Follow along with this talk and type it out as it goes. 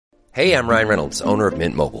Hey, I'm Ryan Reynolds, owner of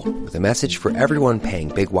Mint Mobile, with a message for everyone paying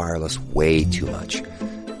big wireless way too much.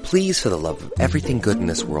 Please, for the love of everything good in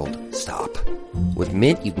this world, stop. With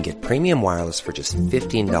Mint, you can get premium wireless for just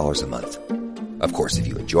 $15 a month. Of course, if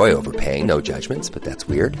you enjoy overpaying, no judgments, but that's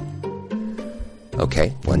weird.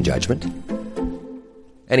 Okay, one judgment.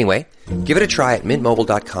 Anyway, give it a try at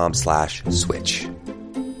mintmobile.com/switch.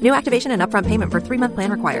 New activation and upfront payment for 3-month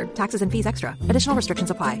plan required. Taxes and fees extra. Additional restrictions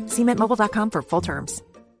apply. See mintmobile.com for full terms.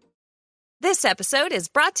 This episode is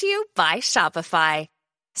brought to you by Shopify.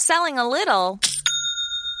 Selling a little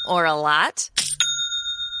or a lot?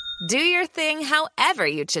 Do your thing however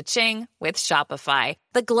you cha-ching with Shopify,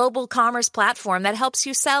 the global commerce platform that helps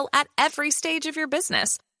you sell at every stage of your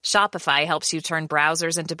business. Shopify helps you turn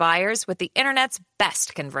browsers into buyers with the internet's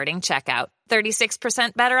best converting checkout.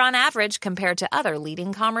 36% better on average compared to other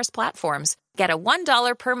leading commerce platforms. Get a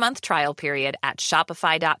 $1 per month trial period at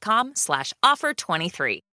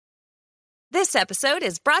shopify.com/offer23. This episode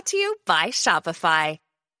is brought to you by Shopify.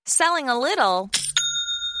 Selling a little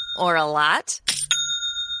or a lot?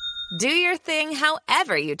 Do your thing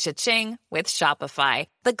however you cha-ching with Shopify,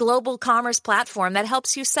 the global commerce platform that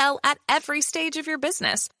helps you sell at every stage of your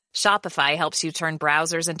business. Shopify helps you turn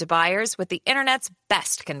browsers into buyers with the internet's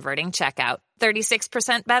best converting checkout.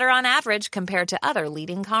 36% better on average compared to other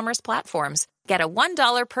leading commerce platforms. Get a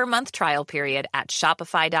 $1 per month trial period at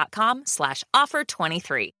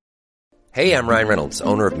shopify.com/offer23. Hey, I'm Ryan Reynolds,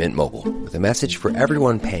 owner of Mint Mobile, with a message for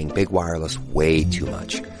everyone paying big wireless way too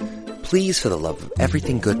much. Please, for the love of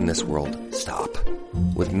everything good in this world, stop.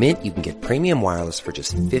 With Mint, you can get premium wireless for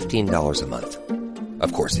just $15 a month.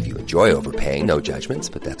 Of course, if you enjoy overpaying, no judgments,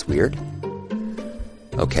 but that's weird.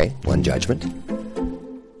 Okay, one judgment.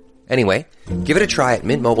 Anyway, give it a try at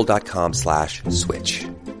mintmobile.com/switch.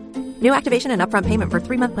 New activation and upfront payment for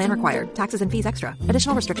 3-month plan required. Taxes and fees extra.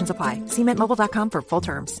 Additional restrictions apply. See mintmobile.com for full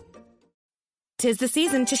terms. 'Tis the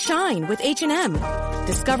season to shine with H&M.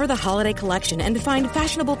 Discover the holiday collection and find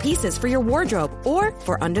fashionable pieces for your wardrobe or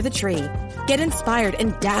for under the tree. Get inspired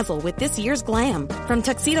and dazzle with this year's glam. From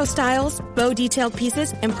tuxedo styles, bow detailed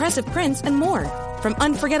pieces, impressive prints, and more. From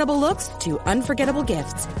unforgettable looks to unforgettable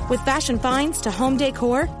gifts. With fashion finds to home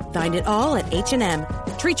decor, find it all at H&M.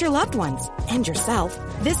 Treat your loved ones and yourself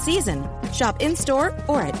this season. Shop in-store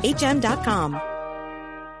or at hm.com.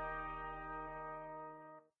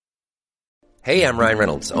 Hey, I'm Ryan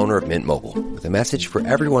Reynolds, owner of Mint Mobile, with a message for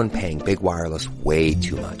everyone paying big wireless way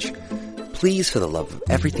too much. Please, for the love of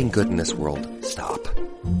everything good in this world, stop.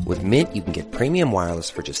 With Mint, you can get premium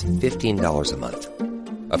wireless for just $15 a month.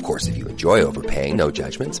 Of course, if you enjoy overpaying, no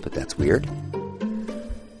judgments, but that's weird.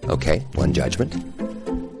 Okay, one judgment.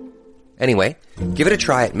 Anyway, give it a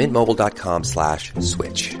try at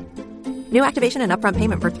mintmobile.com/switch. New activation and upfront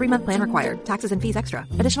payment for 3-month plan required. Taxes and fees extra.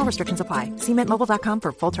 Additional restrictions apply. See mintmobile.com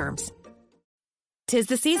for full terms. 'Tis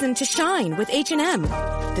the season to shine with H&M.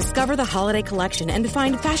 Discover the holiday collection and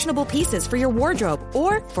find fashionable pieces for your wardrobe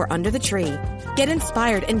or for under the tree. Get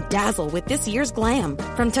inspired and dazzle with this year's glam.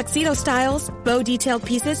 From tuxedo styles, bow detailed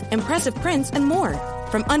pieces, impressive prints, and more.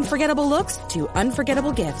 From unforgettable looks to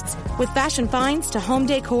unforgettable gifts. With fashion finds to home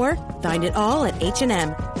decor, find it all at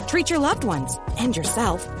H&M. Treat your loved ones and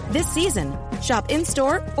yourself this season. Shop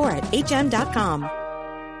in-store or at hm.com.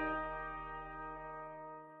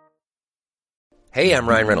 Hey, I'm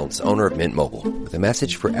Ryan Reynolds, owner of Mint Mobile, with a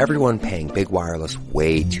message for everyone paying big wireless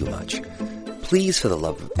way too much. Please, for the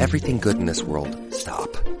love of everything good in this world,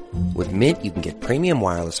 stop. With Mint, you can get premium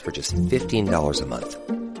wireless for just $15 a month.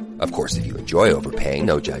 Of course, if you enjoy overpaying,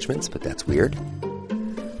 no judgments, but that's weird.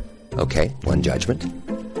 Okay, one judgment.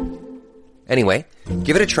 Anyway,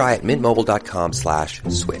 give it a try at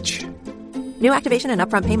mintmobile.com/switch. New activation and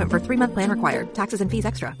upfront payment for 3-month plan required. Taxes and fees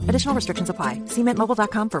extra. Additional restrictions apply. See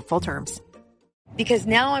mintmobile.com for full terms. Because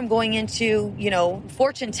now I'm going into,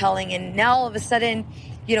 fortune telling, and now all of a sudden,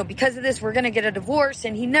 because of this, we're going to get a divorce,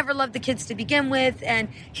 and he never loved the kids to begin with, and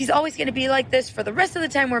he's always going to be like this for the rest of the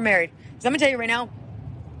time we're married. So I'm going to tell you right now,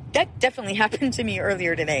 that definitely happened to me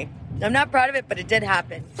earlier today. I'm not proud of it, but it did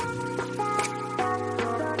happen.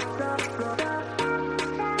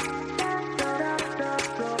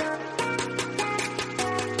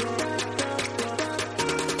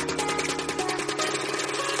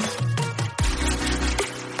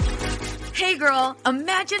 Hey girl,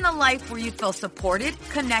 imagine a life where you feel supported,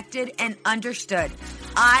 connected, and understood.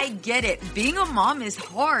 I get it. Being a mom is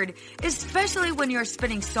hard, especially when you're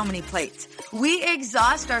spinning so many plates. We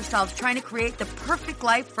exhaust ourselves trying to create the perfect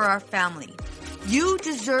life for our family. You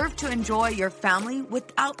deserve to enjoy your family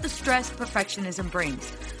without the stress perfectionism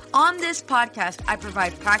brings. On this podcast, I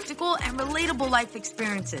provide practical and relatable life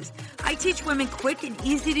experiences. I teach women quick and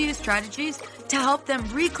easy-to-use strategies to help them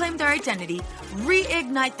reclaim their identity,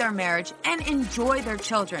 reignite their marriage, and enjoy their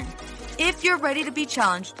children. If you're ready to be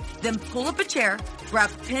challenged, then pull up a chair, grab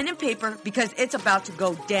pen and paper, because it's about to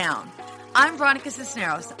go down. I'm Veronica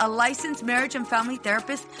Cisneros, a licensed marriage and family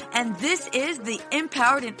therapist, and this is the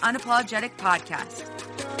Empowered and Unapologetic Podcast.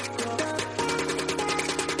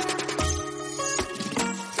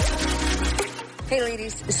 Hey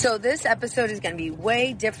ladies, so this episode is going to be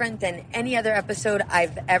way different than any other episode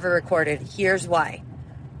I've ever recorded. Here's why.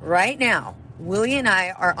 Right now, Willie and I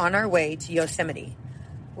are on our way to Yosemite.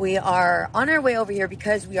 We are on our way over here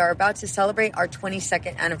because we are about to celebrate our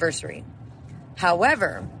 22nd anniversary.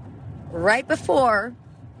 However, right before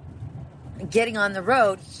getting on the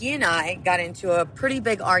road, he and I got into a pretty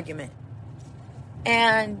big argument.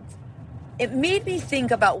 And it made me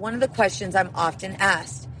think about one of the questions I'm often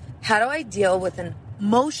asked. How do I deal with an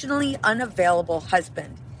emotionally unavailable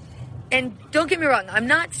husband? And don't get me wrong, I'm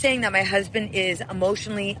not saying that my husband is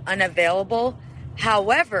emotionally unavailable.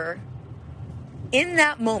 However, in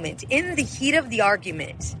that moment, in the heat of the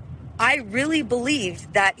argument, I really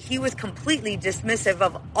believed that he was completely dismissive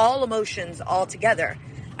of all emotions altogether.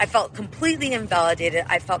 I felt completely invalidated.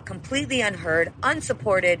 I felt completely unheard,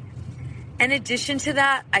 unsupported. In addition to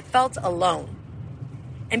that, I felt alone.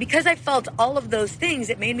 And because I felt all of those things,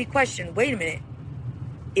 it made me question, wait a minute,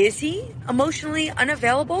 is he emotionally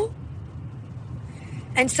unavailable?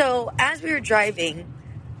 And so as we were driving,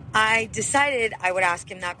 I decided I would ask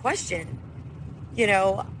him that question. You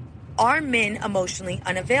know, are men emotionally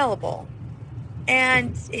unavailable?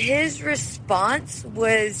 And his response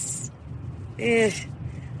was, it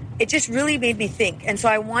just really made me think. And so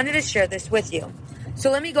I wanted to share this with you. So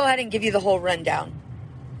let me go ahead and give you the whole rundown.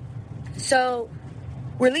 So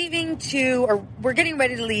we're getting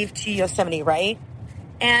ready to leave to Yosemite, right?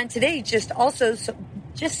 And today just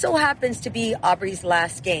so happens to be Aubrey's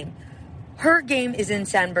last game. Her game is in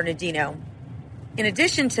San Bernardino. In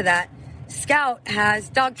addition to that, Scout has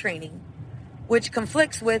dog training, which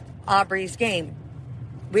conflicts with Aubrey's game.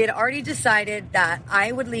 We had already decided that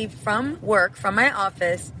I would leave from work, from my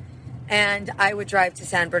office, and I would drive to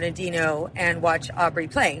San Bernardino and watch Aubrey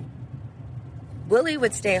play. Willie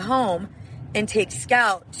would stay home and take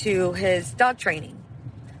Scout to his dog training.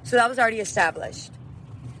 So that was already established.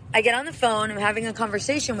 I get on the phone, I'm having a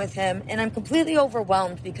conversation with him, and I'm completely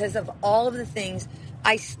overwhelmed because of all of the things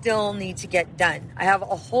I still need to get done. I have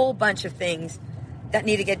a whole bunch of things that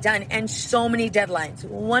need to get done and so many deadlines.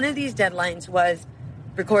 One of these deadlines was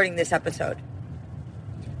recording this episode.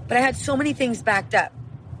 But I had so many things backed up.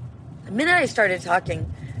 The minute I started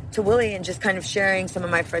talking to Willie and just kind of sharing some of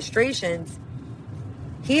my frustrations,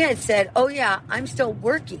 he had said, oh yeah, I'm still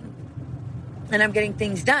working and I'm getting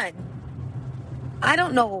things done. I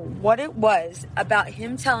don't know what it was about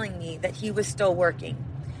him telling me that he was still working.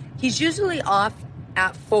 He's usually off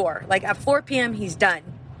at 4. Like at 4 p.m. he's done.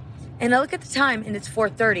 And I look at the time and it's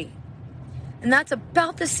 4:30. And that's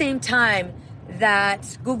about the same time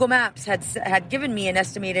that Google Maps had given me an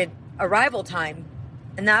estimated arrival time.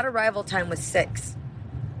 And that arrival time was 6.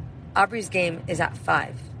 Aubrey's game is at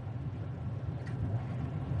 5.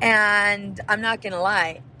 And I'm not going to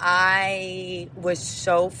lie, I was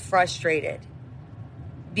so frustrated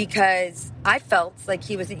because I felt like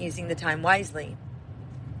he wasn't using the time wisely.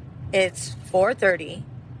 It's 4:30.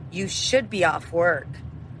 You should be off work.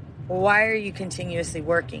 Why are you continuously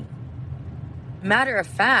working? Matter of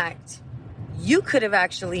fact, you could have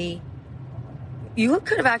actually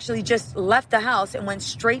just left the house and went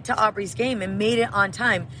straight to Aubrey's game and made it on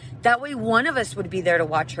time. That way one of us would be there to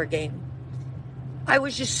watch her game. I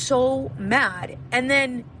was just so mad. And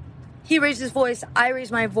then he raised his voice, I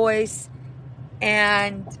raised my voice,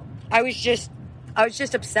 and I was just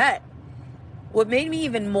upset. What made me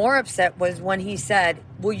even more upset was when he said,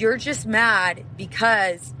 well, you're just mad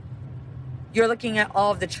because you're looking at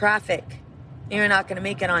all of the traffic and you're not going to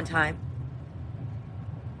make it on time.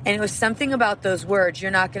 And it was something about those words,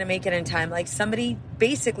 you're not going to make it in time. Like somebody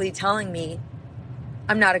basically telling me,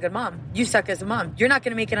 I'm not a good mom. You suck as a mom. You're not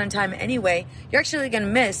going to make it on time anyway. You're actually going to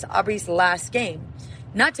miss Aubrey's last game.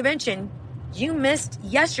 Not to mention, you missed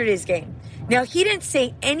yesterday's game. Now, he didn't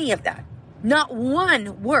say any of that. Not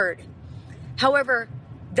one word. However,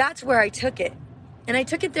 that's where I took it. And I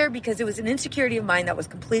took it there because it was an insecurity of mine that was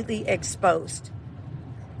completely exposed.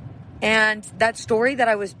 And that story that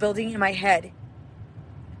I was building in my head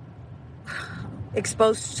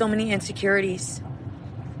exposed so many insecurities.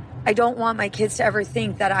 I don't want my kids to ever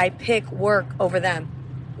think that I pick work over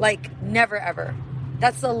them. Like, never, ever.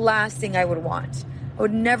 That's the last thing I would want. I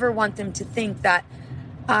would never want them to think that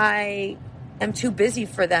I am too busy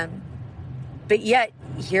for them. But yet,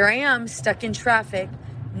 here I am, stuck in traffic,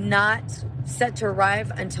 not set to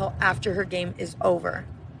arrive until after her game is over.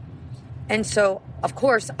 And so, of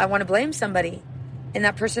course, I want to blame somebody. And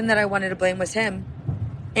that person that I wanted to blame was him.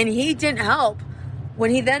 And he didn't help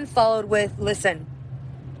when he then followed with, listen,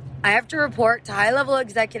 I have to report to high-level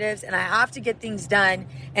executives and I have to get things done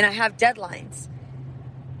and I have deadlines.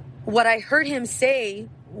 What I heard him say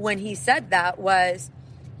when he said that was,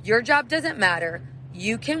 your job doesn't matter.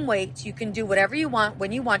 You can wait. You can do whatever you want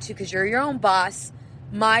when you want to because you're your own boss.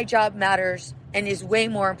 My job matters and is way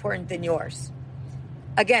more important than yours.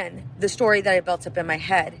 Again, the story that I built up in my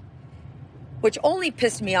head, which only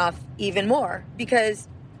pissed me off even more because,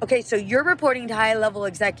 okay, so you're reporting to high-level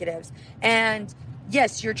executives and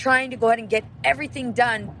yes, you're trying to go ahead and get everything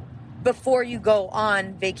done before you go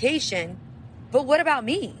on vacation. But what about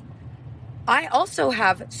me? I also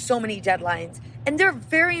have so many deadlines and they're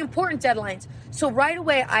very important deadlines. So right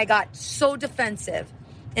away, I got so defensive.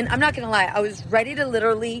 And I'm not going to lie, I was ready to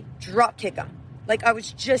literally drop kick him. Like, I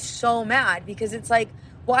was just so mad because it's like,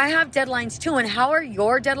 well, I have deadlines too. And how are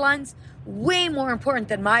your deadlines way more important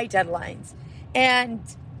than my deadlines? And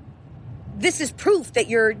this is proof that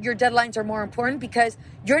your deadlines are more important because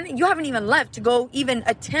you haven't even left to go even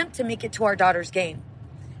attempt to make it to our daughter's game.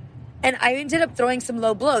 And I ended up throwing some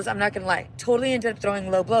low blows. I'm not going to lie. Totally ended up throwing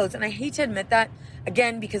low blows. And I hate to admit that,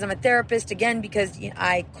 again, because I'm a therapist, again, because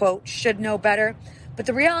I, quote, should know better. But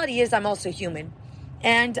the reality is I'm also human.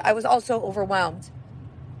 And I was also overwhelmed.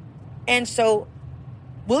 And so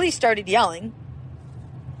Willie started yelling.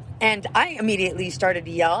 And I immediately started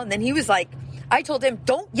to yell. And then he was like, I told him,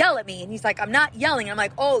 don't yell at me. And he's like, I'm not yelling. I'm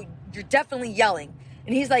like, oh, you're definitely yelling.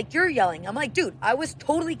 And he's like, you're yelling. I'm like, dude, I was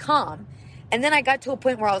totally calm. And then I got to a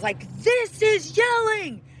point where I was like, this is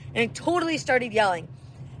yelling. And I totally started yelling.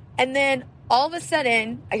 And then all of a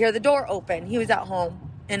sudden, I hear the door open. He was at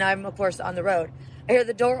home. And I'm, of course, on the road. I hear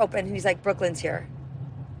the door open. And he's like, Brooklyn's here.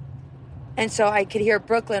 And so I could hear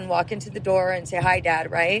Brooklyn walk into the door and say, hi,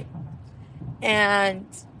 Dad, right? And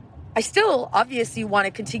I still obviously want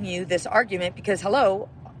to continue this argument because, hello,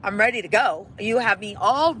 I'm ready to go. You have me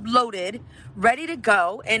all loaded, ready to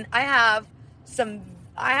go. And I have some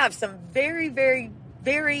very, very,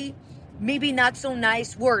 very maybe not so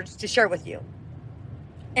nice words to share with you.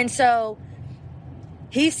 And so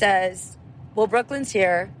he says, well, Brooklyn's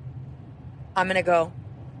here. I'm going to go.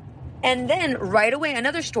 And then right away,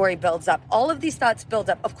 another story builds up. All of these thoughts build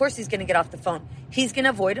up. Of course, he's going to get off the phone. He's going to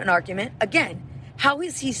avoid an argument again. How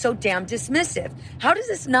is he so damn dismissive? How does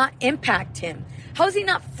this not impact him? How is he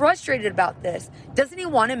not frustrated about this? Doesn't he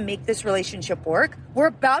want to make this relationship work? We're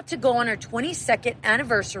about to go on our 22nd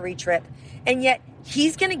anniversary trip, and yet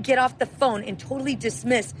he's going to get off the phone and totally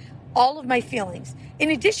dismiss all of my feelings.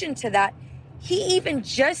 In addition to that, he even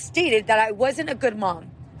just stated that I wasn't a good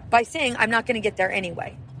mom by saying I'm not going to get there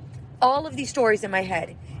anyway. All of these stories in my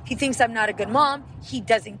head. He thinks I'm not a good mom. He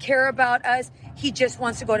doesn't care about us. He just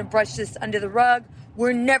wants to go and brush this under the rug.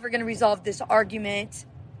 We're never going to resolve this argument.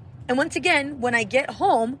 And once again, when I get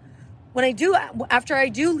home, after I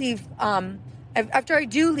do leave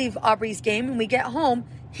Aubrey's game and we get home,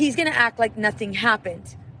 he's going to act like nothing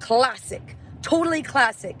happened. Classic. Totally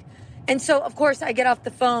classic. And so, of course, I get off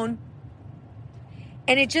the phone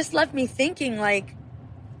and it just left me thinking like,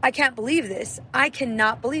 I can't believe this. I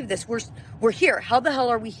cannot believe this. We're here. How the hell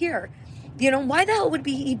are we here? Why the hell would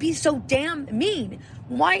he be so damn mean?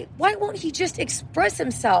 Why won't he just express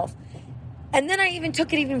himself? And then I even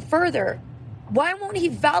took it even further. Why won't he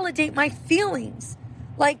validate my feelings?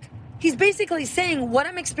 Like, he's basically saying what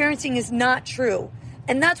I'm experiencing is not true.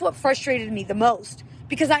 And that's what frustrated me the most.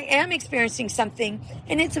 Because I am experiencing something,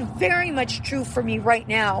 and it's very much true for me right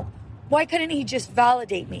now. Why couldn't he just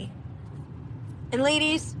validate me? And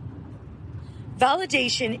ladies,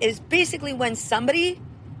 validation is basically when somebody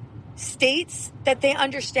states that they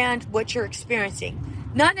understand what you're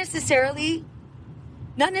experiencing. Not necessarily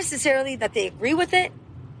that they agree with it,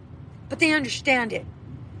 but they understand it.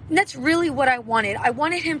 And that's really what I wanted. I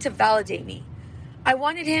wanted him to validate me. I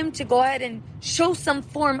wanted him to go ahead and show some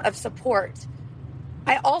form of support.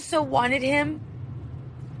 I also wanted him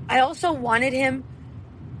to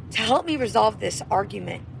help me resolve this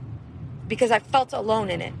argument because I felt alone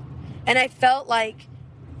in it. And I felt like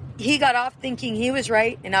he got off thinking he was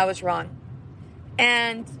right and I was wrong.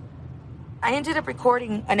 And I ended up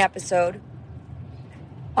recording an episode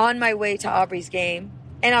on my way to Aubrey's game.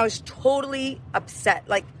 And I was totally upset,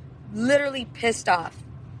 like literally pissed off.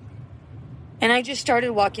 And I just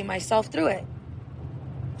started walking myself through it.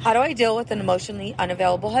 How do I deal with an emotionally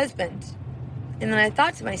unavailable husband? And then I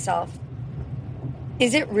thought to myself,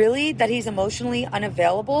 Is it really that he's emotionally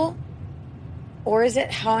unavailable? Or is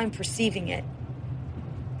it how I'm perceiving it?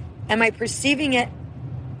 Am I perceiving it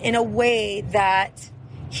in a way that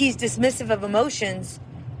he's dismissive of emotions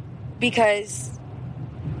because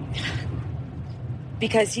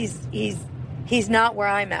he's not where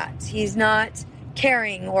I'm at. He's not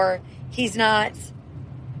caring, or he's not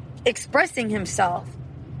expressing himself.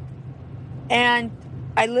 And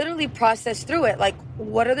I literally processed through it. Like,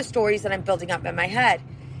 what are the stories that I'm building up in my head?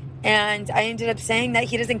 And I ended up saying that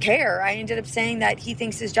he doesn't care. I ended up saying that he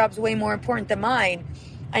thinks his job's way more important than mine.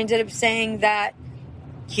 I ended up saying that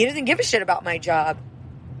he doesn't give a shit about my job.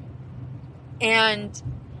 And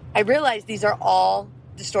I realized these are all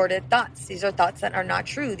distorted thoughts. These are thoughts that are not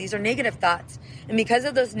true. These are negative thoughts. And because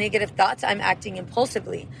of those negative thoughts, I'm acting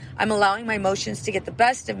impulsively. I'm allowing my emotions to get the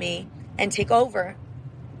best of me and take over.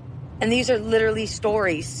 And these are literally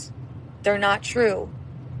stories. They're not true.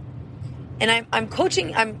 And I'm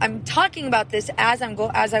coaching, I'm talking about this as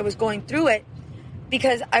I was going through it,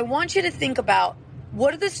 because I want you to think about,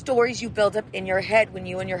 what are the stories you build up in your head when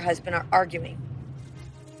you and your husband are arguing?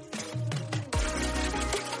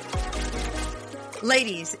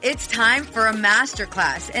 Ladies, it's time for a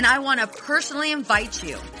masterclass, and I want to personally invite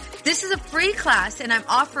you. This is a free class, and I'm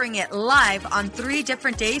offering it live on 3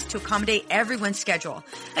 different days to accommodate everyone's schedule.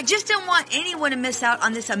 I just don't want anyone to miss out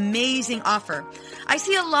on this amazing offer. I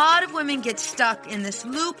see a lot of women get stuck in this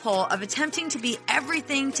loophole of attempting to be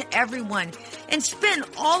everything to everyone and spin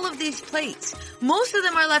all of these plates. Most of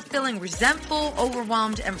them are left feeling resentful,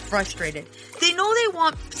 overwhelmed, and frustrated. They know they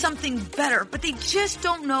want something better, but they just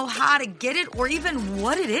don't know how to get it or even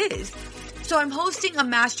what it is. So I'm hosting a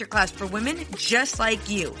masterclass for women just like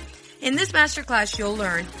you. In this masterclass, you'll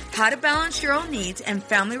learn how to balance your own needs and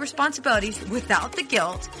family responsibilities without the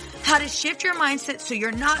guilt, how to shift your mindset so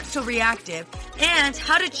you're not so reactive, and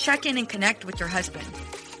how to check in and connect with your husband.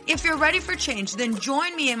 If you're ready for change, then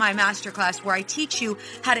join me in my masterclass where I teach you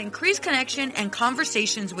how to increase connection and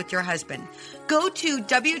conversations with your husband. Go to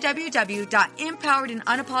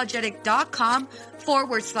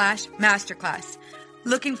www.empoweredandunapologetic.com/masterclass.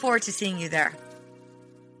 Looking forward to seeing you there.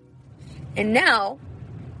 And now,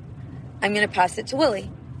 I'm going to pass it to Willie.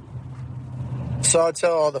 So I'll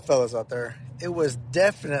tell all the fellas out there, it was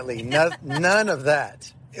definitely none of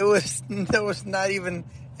that. There was not even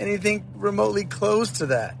anything remotely close to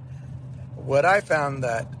that. What I found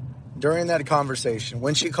that during that conversation,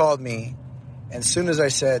 when she called me, and as soon as I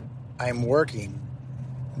said, I'm working,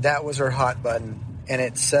 that was her hot button, and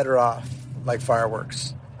it set her off like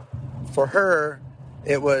fireworks. For her,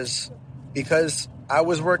 it was because I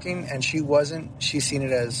was working and she wasn't, she seen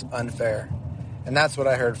it as unfair. And that's what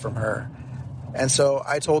I heard from her. And so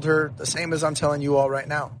I told her the same as I'm telling you all right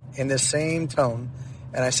now, in this same tone.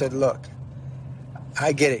 And I said, look,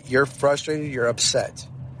 I get it. You're frustrated. You're upset.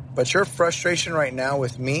 But your frustration right now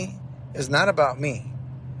with me is not about me.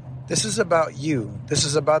 This is about you. This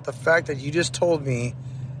is about the fact that you just told me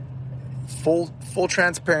full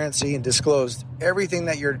transparency and disclosed everything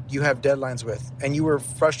that you have deadlines with, and you were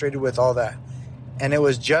frustrated with all that. And it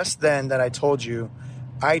was just then that I told you,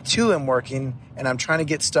 I too am working, and I'm trying to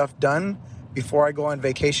get stuff done before I go on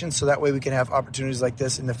vacation, so that way we can have opportunities like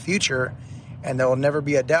this in the future, and there will never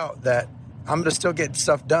be a doubt that I'm going to still get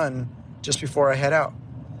stuff done just before I head out.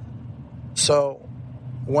 So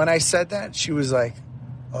when I said that, she was like,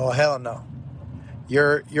 oh, hell no.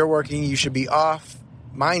 You're working, you should be off.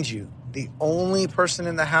 Mind you, the only person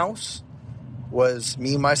in the house was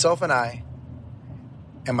me, myself, and I.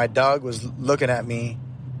 And my dog was looking at me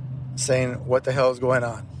saying, what the hell is going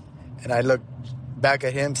on? And I looked back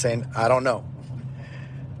at him saying, I don't know.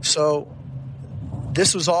 So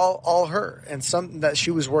this was all her, and something that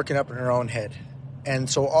she was working up in her own head. And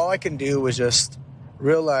so all I can do was just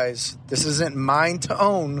realize this isn't mine to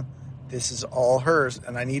own. This is all hers.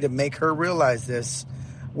 And I need to make her realize this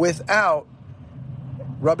without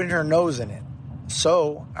rubbing her nose in it.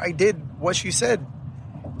 So I did what she said,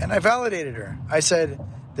 and I validated her. I said,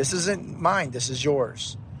 this isn't mine, this is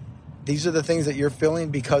yours. These are the things that you're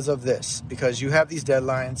feeling because of this, because you have these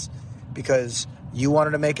deadlines, because you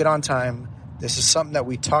wanted to make it on time. This is something that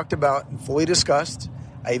we talked about and fully discussed.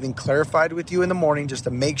 I even clarified with you in the morning just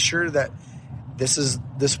to make sure that this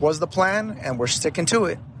was the plan and we're sticking to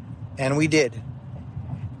it. And we did.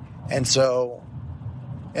 And so,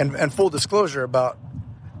 and full disclosure about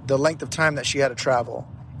the length of time that she had to travel.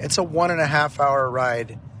 It's a 1.5 hour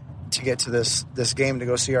ride to get to this game, to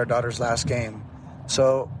go see our daughter's last game.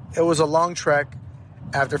 So it was a long trek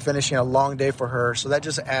after finishing a long day for her. So that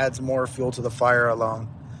just adds more fuel to the fire alone.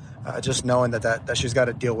 Just knowing that she's got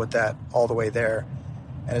to deal with that all the way there.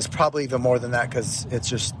 And it's probably even more than that because it's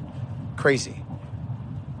just crazy.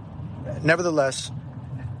 nevertheless,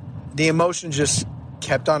 the emotion just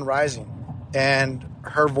kept on rising, and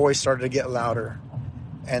her voice started to get louder.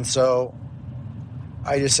 And so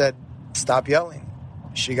I just said, stop yelling.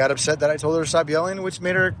 She got upset that I told her to stop yelling, which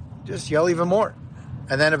made her just yell even more.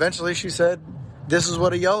 And then eventually she said, this is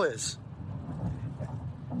what a yell is.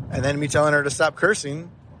 And then me telling her to stop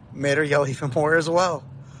cursing made her yell even more as well.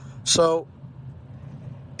 So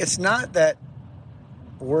it's not that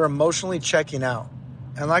we're emotionally checking out.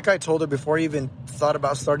 And like I told her before I even thought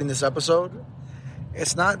about starting this episode,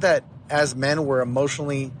 it's not that as men we're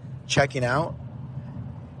emotionally checking out.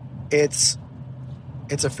 It's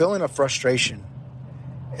a feeling of frustration.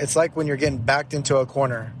 It's like when you're getting backed into a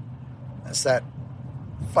corner. It's that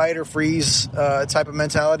fight or freeze type of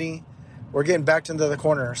mentality. We're getting backed into the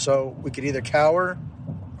corner, so we could either cower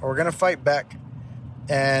or we're going to fight back.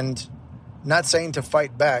 And not saying to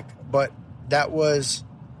fight back, but that was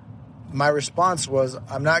my response was,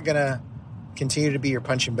 I'm not going to continue to be your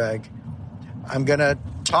punching bag. I'm going to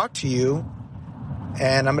talk to you,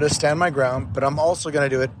 and I'm going to stand my ground, but I'm also going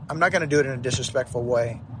to do it. I'm not going to do it in a disrespectful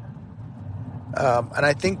way. And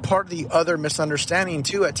I think part of the other misunderstanding,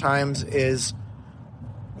 too, at times is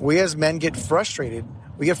we as men get frustrated.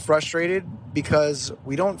 We get frustrated because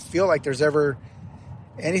we don't feel like there's ever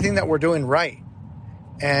anything that we're doing right.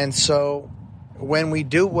 And so when we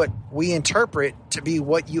do what we interpret to be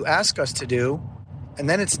what you ask us to do, and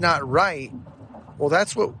then it's not right, well,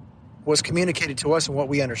 that's what was communicated to us and what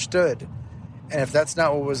we understood. And if that's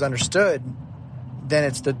not what was understood, then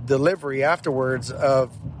it's the delivery afterwards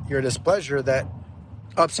of your displeasure that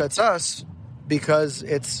upsets us, because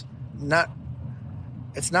it's not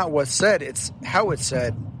what's said, it's how it's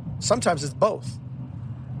said. Sometimes it's both,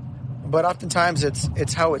 but oftentimes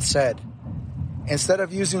it's how it's said. Instead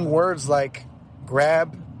of using words like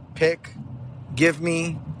grab, pick, give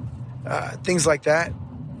me, things like that,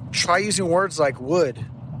 try using words like would,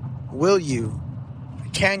 will you,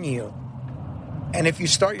 can you. And if you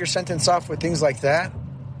start your sentence off with things like that,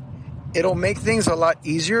 it'll make things a lot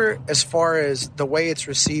easier as far as the way it's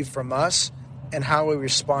received from us and how we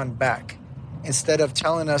respond back, instead of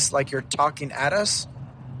telling us like you're talking at us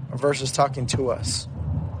versus talking to us.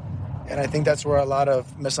 And I think that's where a lot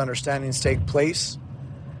of misunderstandings take place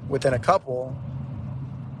within a couple,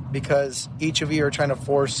 because each of you are trying to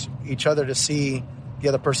force each other to see the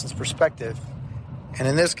other person's perspective. And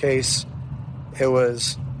in this case, it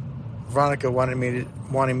was Veronica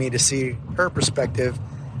wanting me to see her perspective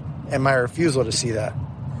and my refusal to see that.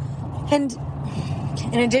 And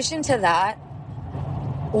in addition to that,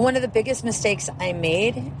 one of the biggest mistakes I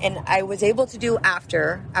made, and I was able to do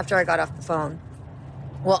after I got off the phone,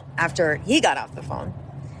 well, after he got off the phone,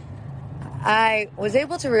 I was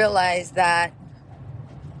able to realize that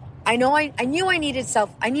I knew I needed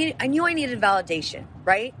validation,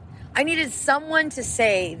 right? I needed someone to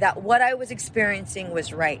say that what I was experiencing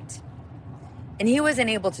was right. And he wasn't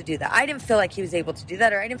able to do that. I didn't feel like he was able to do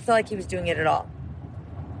that, or I didn't feel like he was doing it at all.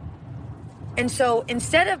 And so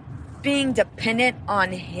instead of being dependent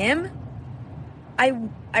on him,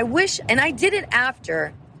 I wish, and I did it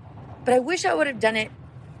after, but I wish I would have done it.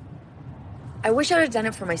 I wish I would have done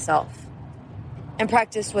it for myself and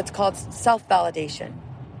practiced what's called self-validation.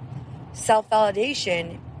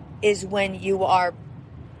 Self-validation is when you are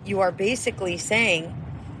basically saying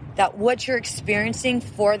that what you're experiencing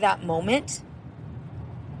for that moment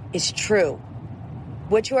is true.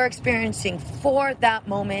 What you are experiencing for that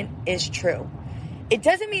moment is true. It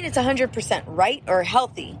doesn't mean it's 100% right or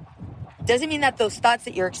healthy. It doesn't mean that those thoughts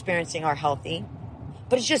that you're experiencing are healthy.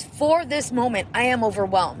 But it's just for this moment, I am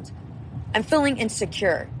overwhelmed. I'm feeling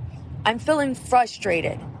insecure. I'm feeling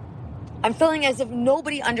frustrated. I'm feeling as if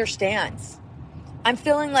nobody understands. I'm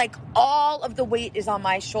feeling like all of the weight is on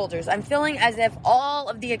my shoulders. I'm feeling as if all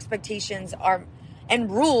of the expectations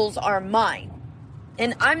and rules are mine.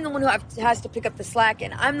 And I'm the one who has to pick up the slack,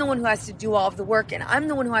 and I'm the one who has to do all of the work, and I'm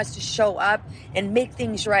the one who has to show up and make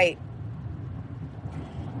things right.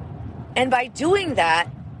 And by doing that,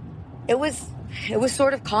 it was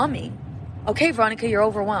sort of calming. Okay, Veronica, you're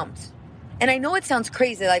overwhelmed. And I know it sounds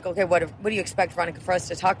crazy, like, okay, what do you expect, Veronica, for us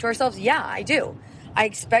to talk to ourselves? Yeah, I do. I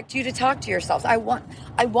expect you to talk to yourselves. I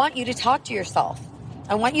want you to talk to yourself.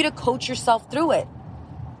 I want you to coach yourself through it.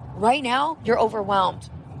 Right now, you're overwhelmed.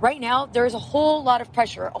 Right now, there is a whole lot of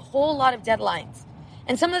pressure, a whole lot of deadlines.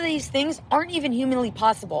 And some of these things aren't even humanly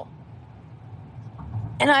possible.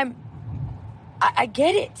 And I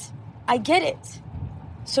get it. I get it.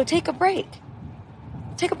 So take a break.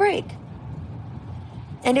 Take a break.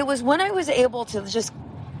 And it was when I was able to just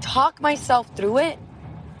talk myself through it,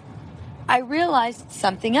 I realized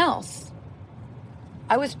something else.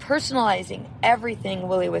 I was personalizing everything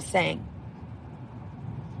Willie was saying.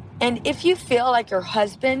 And if you feel like your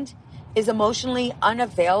husband is emotionally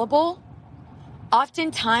unavailable,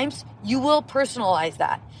 oftentimes you will personalize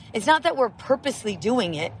that. It's not that we're purposely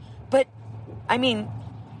doing it, but I mean,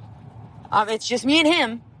 it's just me and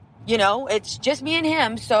him, it's just me and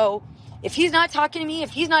him. So if he's not talking to me,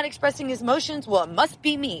 if he's not expressing his emotions, well, it must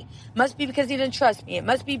be me. It must be because he doesn't trust me. It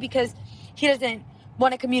must be because he doesn't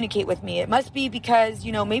want to communicate with me. It must be because,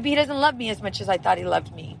 maybe he doesn't love me as much as I thought he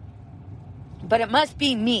loved me. But it must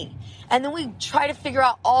be me. And then we try to figure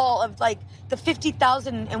out all of like the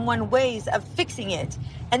 50,001 ways of fixing it.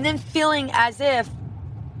 And then feeling as if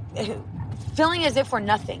we're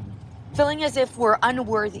nothing. Feeling as if we're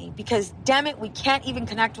unworthy because, damn it, we can't even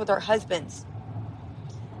connect with our husbands.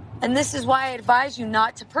 And this is why I advise you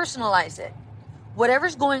not to personalize it.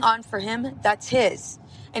 Whatever's going on for him, that's his.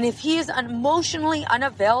 And if he is emotionally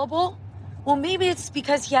unavailable, well, maybe it's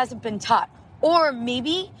because he hasn't been taught. Or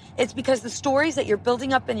maybe it's because the stories that you're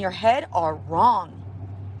building up in your head are wrong.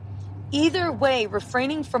 Either way,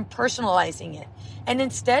 refraining from personalizing it and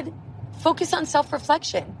instead focus on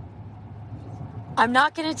self-reflection. I'm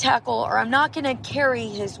not going to tackle or I'm not going to carry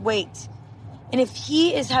his weight. And if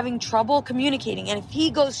he is having trouble communicating and if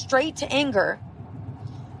he goes straight to anger,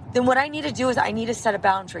 then what I need to do is I need to set a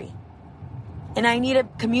boundary. And I need to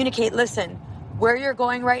communicate, listen, where you're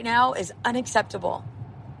going right now is unacceptable.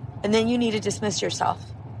 And then you need to dismiss yourself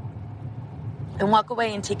and walk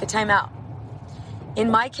away and take a time out.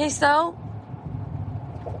 In my case, though,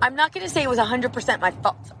 I'm not going to say it was 100% my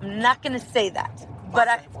fault. I'm not going to say that. But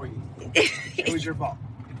it was your fault.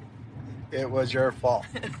 It was your fault.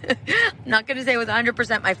 I'm not going to say it was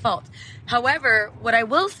 100% my fault. However, what I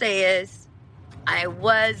will say is I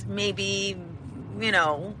was maybe,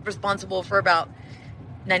 responsible for about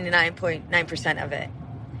 99.9% of it.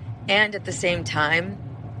 And at the same time,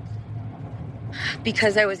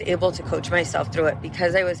 because I was able to coach myself through it,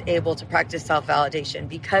 because I was able to practice self-validation,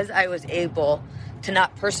 because I was able to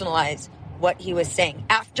not personalize what he was saying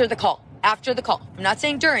after the call. I'm not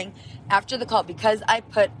saying during, after the call, because I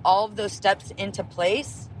put all of those steps into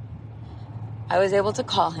place, I was able to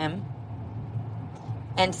call him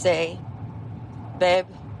and say, babe,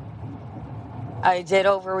 I did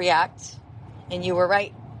overreact and you were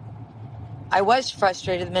right. I was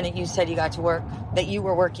frustrated the minute you said you got to work, that you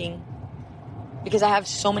were working, because I have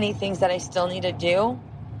so many things that I still need to do.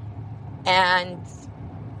 And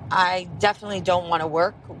I definitely don't want to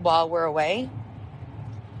work while we're away.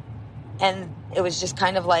 And it was just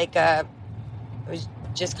kind of like I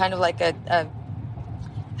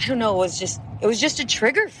don't know, it was just a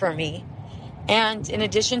trigger for me. And in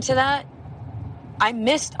addition to that, I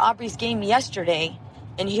missed Aubrey's game yesterday.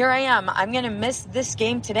 And here I am. I'm going to miss this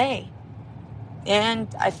game today.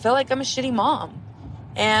 And I feel like I'm a shitty mom.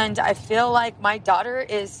 And I feel like my daughter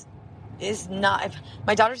is not,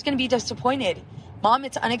 my daughter's going to be disappointed. Mom,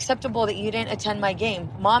 it's unacceptable that you didn't attend my game.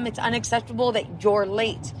 Mom, it's unacceptable that you're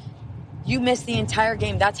late. You missed the entire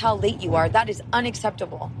game. That's how late you are. That is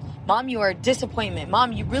unacceptable. Mom, you are a disappointment.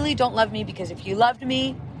 Mom, you really don't love me, because if you loved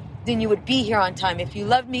me, then you would be here on time. If you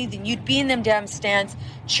loved me, then you'd be in them damn stands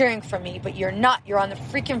cheering for me. But you're not. You're on the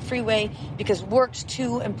freaking freeway because work's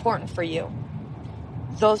too important for you.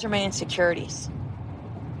 Those are my insecurities.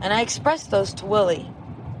 And I expressed those to Willie.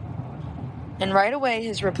 And right away,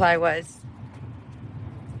 his reply was?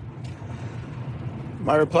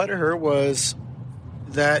 My reply to her was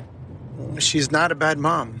that she's not a bad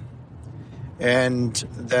mom. And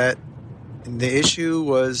that the issue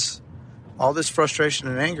was all this frustration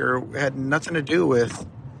and anger had nothing to do with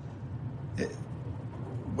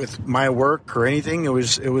my work or anything. It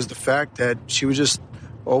was the fact that she was just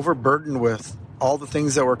overburdened with all the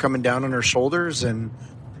things that were coming down on her shoulders, and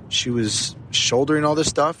she was shouldering all this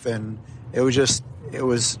stuff, and it was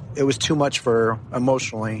too much for her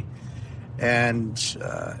emotionally, and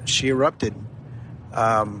she erupted.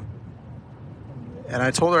 And I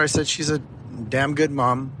told her, I said, she's a damn good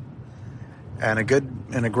mom and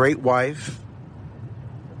a great wife,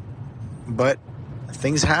 but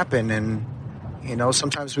things happen, and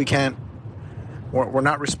sometimes we're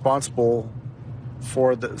not responsible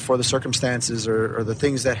for the circumstances or the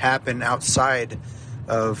things that happen outside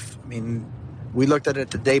of. I mean, we looked at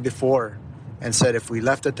it the day before and said if we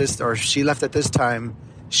left at this, or she left at this time,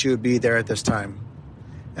 she would be there at this time.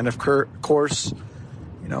 And of course,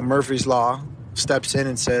 Murphy's Law steps in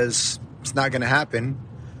and says it's not going to happen,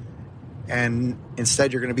 and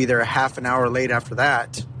instead you're going to be there a half an hour late after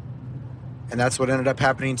that. And that's what ended up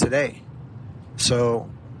happening today. So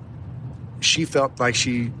she felt like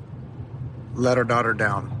she let her daughter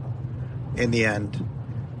down in the end.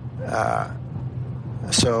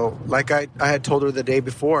 So like I had told her the day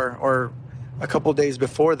before, or a couple days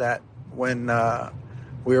before that when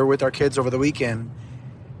we were with our kids over the weekend,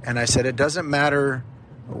 and I said, it doesn't matter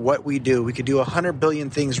what we do. We could do 100 billion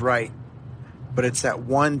things right, but it's that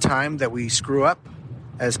one time that we screw up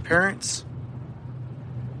as parents,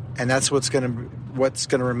 and that's what's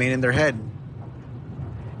gonna remain in their head,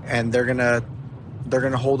 and they're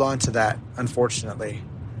gonna hold on to that, unfortunately.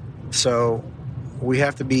 So we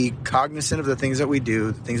have to be cognizant of the things that we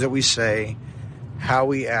do, the things that we say, how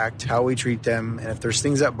we act, how we treat them, and if there's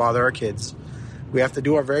things that bother our kids, we have to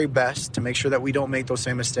do our very best to make sure that we don't make those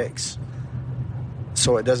same mistakes,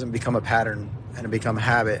 so it doesn't become a pattern and it become a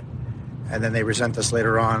habit, and then they resent us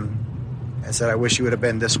later on and said, I wish you would have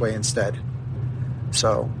been this way instead.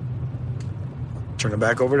 So turn it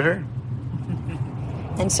back over to her.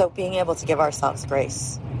 And so being able to give ourselves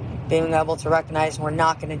grace, being able to recognize we're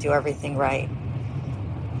not going to do everything right.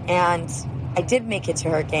 And I did make it to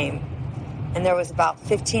her game, and there was about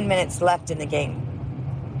 15 minutes left in the game.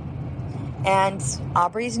 And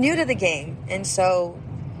Aubrey's new to the game, and so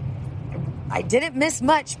I didn't miss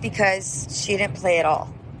much because she didn't play at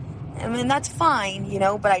all. I mean, that's fine,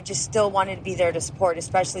 but I just still wanted to be there to support,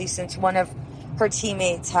 especially since one of her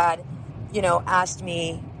teammates had, asked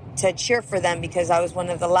me to cheer for them because I was one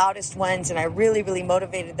of the loudest ones, and I really, really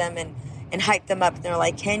motivated them and hyped them up. And they're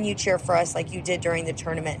like, can you cheer for us like you did during the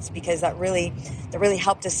tournaments? Because that really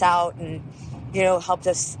helped us out and, helped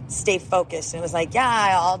us stay focused. And it was like,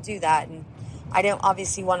 yeah, I'll do that. And I didn't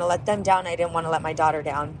obviously want to let them down. I didn't want to let my daughter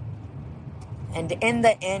down. And in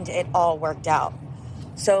the end, it all worked out.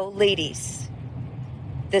 So ladies,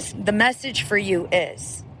 the message for you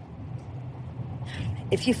is,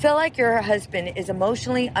 if you feel like your husband is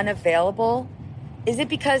emotionally unavailable, is it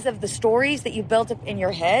because of the stories that you built up in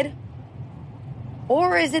your head?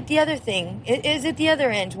 Or is it the other thing? Is it the other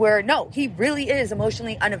end where, no, he really is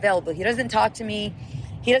emotionally unavailable. He doesn't talk to me.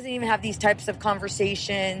 He doesn't even have these types of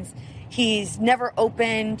conversations. He's never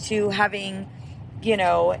open to having,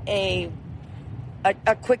 a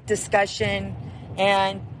quick discussion.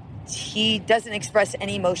 And he doesn't express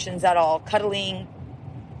any emotions at all. Cuddling,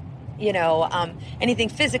 anything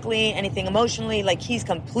physically, anything emotionally, like he's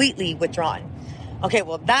completely withdrawn. Okay,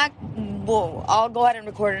 well, I'll go ahead and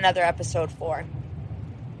record another episode for.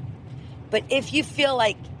 But if you feel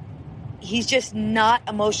like he's just not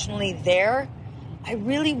emotionally there, I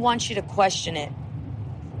really want you to question it.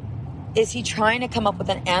 Is he trying to come up with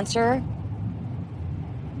an answer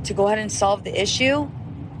to go ahead and solve the issue?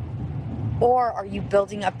 Or are you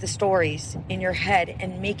building up the stories in your head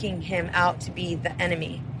and making him out to be the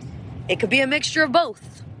enemy? It could be a mixture of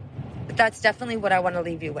both, but that's definitely what I want to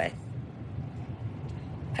leave you with.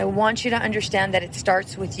 I want you to understand that it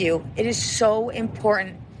starts with you. It is so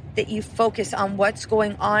important that you focus on what's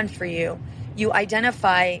going on for you. You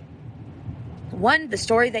identify, 1, the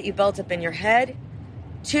story that you built up in your head.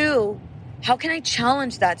 2, how can I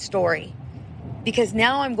challenge that story? Because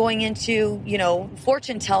now I'm going into,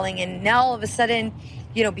 fortune telling, and now all of a sudden,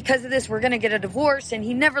 because of this, we're going to get a divorce, and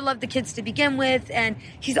he never loved the kids to begin with, and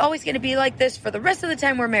he's always going to be like this for the rest of the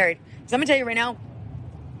time we're married. So I'm going to tell you right now,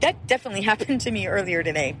 that definitely happened to me earlier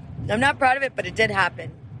today. I'm not proud of it, but it did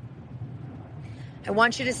happen. I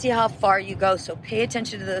want you to see how far you go, so pay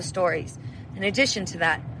attention to those stories. In addition to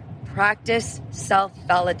that, practice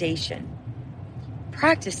self-validation.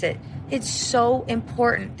 Practice it. It's so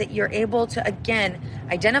important that you're able to, again,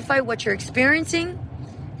 identify what you're experiencing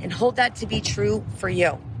and hold that to be true for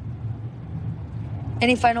you.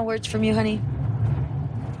 Any final words from you, honey?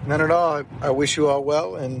 None at all. I wish you all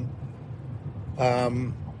well, and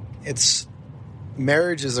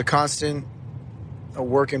marriage is a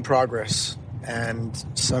work in progress, and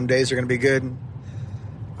some days are going to be good,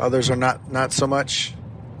 others are not so much,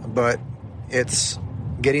 but it's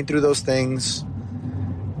getting through those things,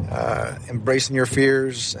 embracing your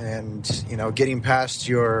fears, and getting past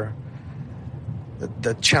the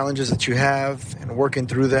challenges that you have and working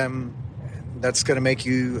through them. That's going to make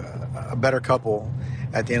you a better couple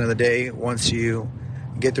at the end of the day once you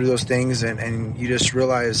get through those things and you just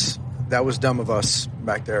realize that was dumb of us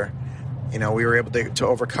back there. We were able to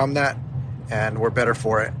overcome that, and we're better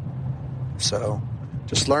for it. So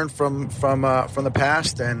just learn from the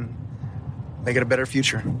past and make it a better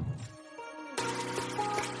future.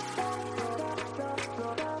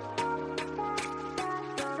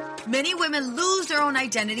 Many women lose their own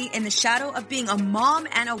identity in the shadow of being a mom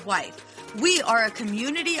and a wife. We are a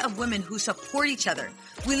community of women who support each other.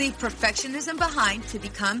 We leave perfectionism behind to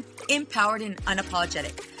become empowered and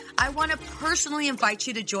unapologetic. I want to personally invite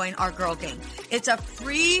you to join our Girl Gang. It's a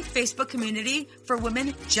free Facebook community for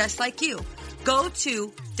women just like you. Go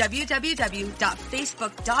to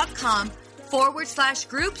www.facebook.com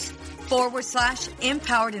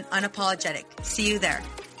 /groups/empowered and unapologetic. See you there.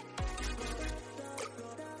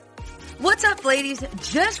 What's up, ladies?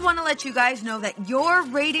 Just want to let you guys know that your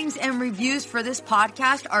ratings and reviews for this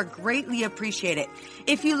podcast are greatly appreciated.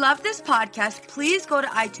 If you love this podcast, please go to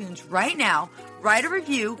iTunes right now, write a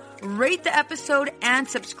review, rate the episode, and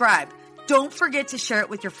subscribe. Don't forget to share it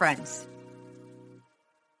with your friends.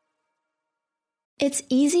 It's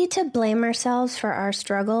easy to blame ourselves for our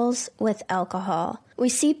struggles with alcohol. We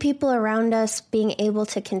see people around us being able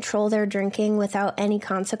to control their drinking without any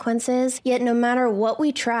consequences, yet no matter what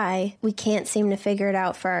we try, we can't seem to figure it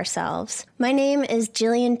out for ourselves. My name is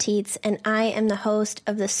Jillian Teets, and I am the host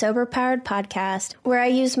of the Sober Powered podcast, where I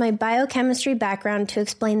use my biochemistry background to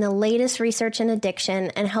explain the latest research in addiction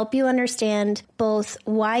and help you understand both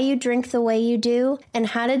why you drink the way you do and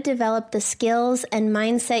how to develop the skills and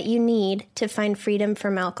mindset you need to find freedom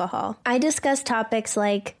from alcohol. I discuss topics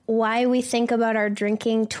like why we think about our drinking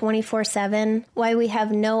 24/7, why we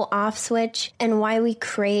have no off switch, and why we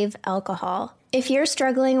crave alcohol. If you're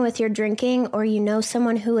struggling with your drinking or you know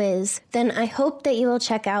someone who is, then I hope that you will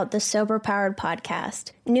check out the Sober Powered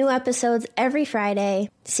podcast. New episodes every Friday.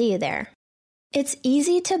 See you there. It's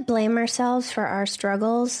easy to blame ourselves for our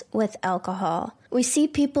struggles with alcohol. We see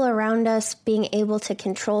people around us being able to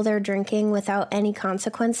control their drinking without any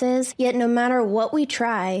consequences, yet no matter what we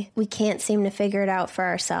try, we can't seem to figure it out for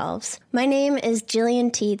ourselves. My name is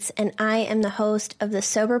Jillian Teets, and I am the host of the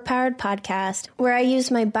Sober Powered podcast, where I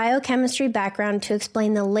use my biochemistry background to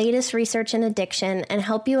explain the latest research in addiction and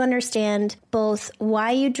help you understand both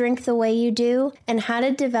why you drink the way you do and how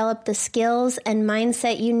to develop the skills and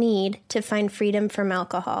mindset you need to find freedom from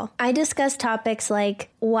alcohol. I discuss topics like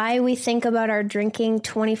why we think about our drinking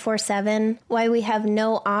 24/7, why we have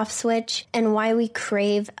no off switch, and why we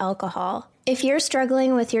crave alcohol. If you're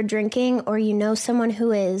struggling with your drinking or you know someone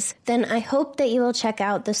who is, then I hope that you will check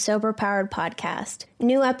out the Sober Powered podcast.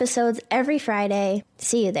 New episodes every Friday.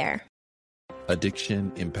 See you there.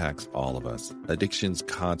 Addiction impacts all of us. Addiction's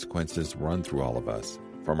consequences run through all of us.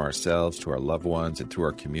 From ourselves to our loved ones and through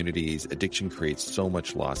our communities, addiction creates so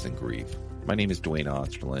much loss and grief. My name is Dwayne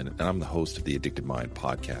Osterlin, and I'm the host of the Addicted Mind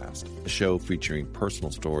podcast, a show featuring personal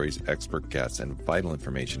stories, expert guests, and vital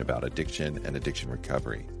information about addiction and addiction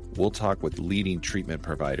recovery. We'll talk with leading treatment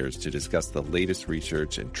providers to discuss the latest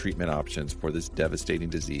research and treatment options for this devastating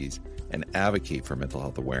disease and advocate for mental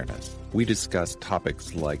health awareness. We discuss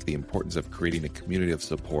topics like the importance of creating a community of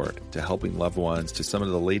support to helping loved ones to some of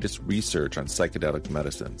the latest research on psychedelic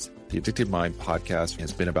medicines. The Addicted Mind podcast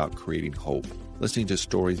has been about creating hope, listening to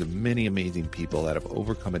stories of many amazing people that have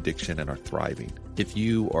overcome addiction and are thriving. If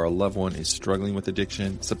you or a loved one is struggling with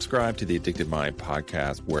addiction, subscribe to the Addicted Mind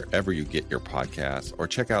podcast wherever you get your podcasts or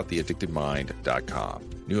check out theaddictedmind.com.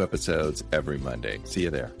 New episodes every Monday. See you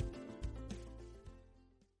there.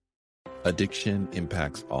 Addiction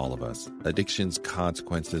impacts all of us. Addiction's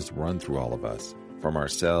consequences run through all of us. From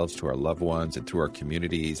ourselves to our loved ones and through our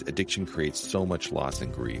communities, addiction creates so much loss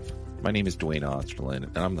and grief. My name is Dwayne Osterlin,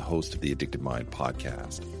 and I'm the host of the Addicted Mind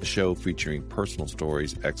podcast, a show featuring personal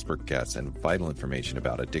stories, expert guests, and vital information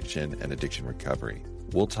about addiction and addiction recovery.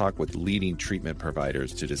 We'll talk with leading treatment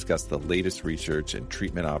providers to discuss the latest research and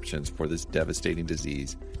treatment options for this devastating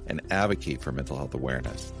disease and advocate for mental health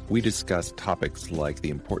awareness. We discuss topics like the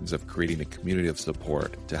importance of creating a community of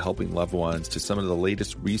support to helping loved ones to some of the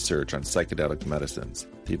latest research on psychedelic medicines.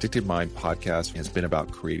 The Addicted Mind podcast has been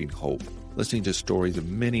about creating hope, listening to stories of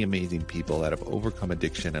many amazing people that have overcome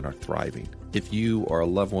addiction and are thriving. If you or a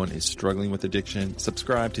loved one is struggling with addiction,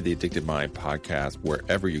 subscribe to the Addicted Mind podcast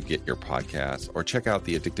wherever you get your podcasts or check out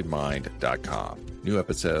theaddictedmind.com. New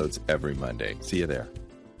episodes every Monday. See you there.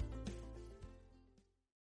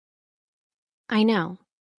 I know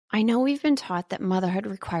we've been taught that motherhood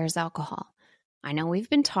requires alcohol. I know we've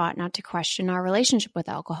been taught not to question our relationship with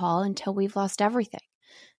alcohol until we've lost everything.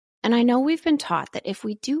 And I know we've been taught that if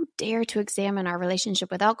we do dare to examine our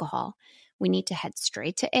relationship with alcohol, we need to head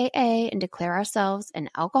straight to AA and declare ourselves an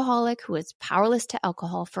alcoholic who is powerless to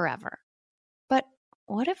alcohol forever. But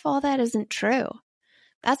what if all that isn't true?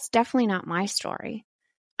 That's definitely not my story.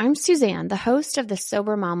 I'm Suzanne, the host of the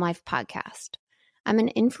Sober Mom Life podcast. I'm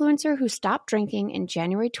an influencer who stopped drinking in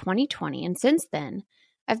January 2020, and since then,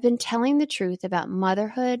 I've been telling the truth about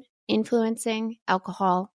motherhood, influencing,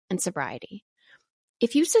 alcohol, and sobriety.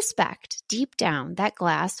 If you suspect deep down that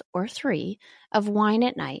glass or 3 of wine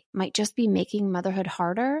at night might just be making motherhood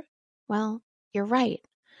harder, well, you're right.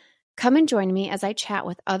 Come and join me as I chat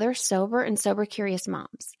with other sober and sober-curious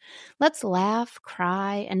moms. Let's laugh,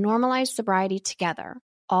 cry, and normalize sobriety together,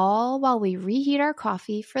 all while we reheat our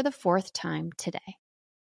coffee for the 4th time today.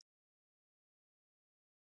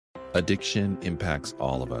 Addiction impacts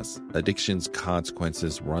all of us. Addiction's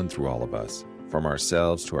consequences run through all of us. From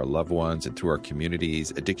ourselves to our loved ones and through our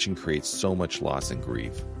communities, addiction creates so much loss and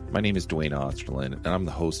grief. My name is Dwayne Osterlin, and I'm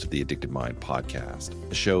the host of the Addicted Mind podcast,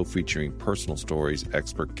 a show featuring personal stories,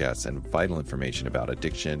 expert guests, and vital information about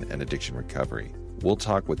addiction and addiction recovery. We'll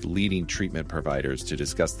talk with leading treatment providers to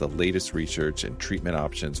discuss the latest research and treatment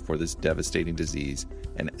options for this devastating disease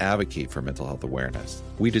and advocate for mental health awareness.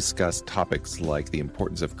 We discuss topics like the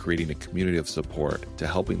importance of creating a community of support, to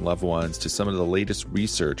helping loved ones, to some of the latest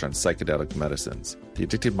research on psychedelic medicines. The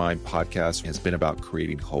Addicted Mind podcast has been about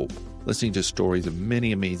creating hope, listening to stories of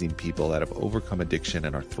many amazing people that have overcome addiction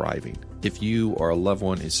and are thriving. If you or a loved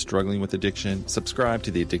one is struggling with addiction, subscribe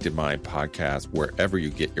to the Addicted Mind podcast wherever you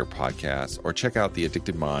get your podcasts, or check out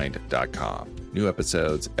theaddictedmind.com. New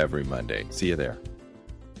episodes every Monday. See you there.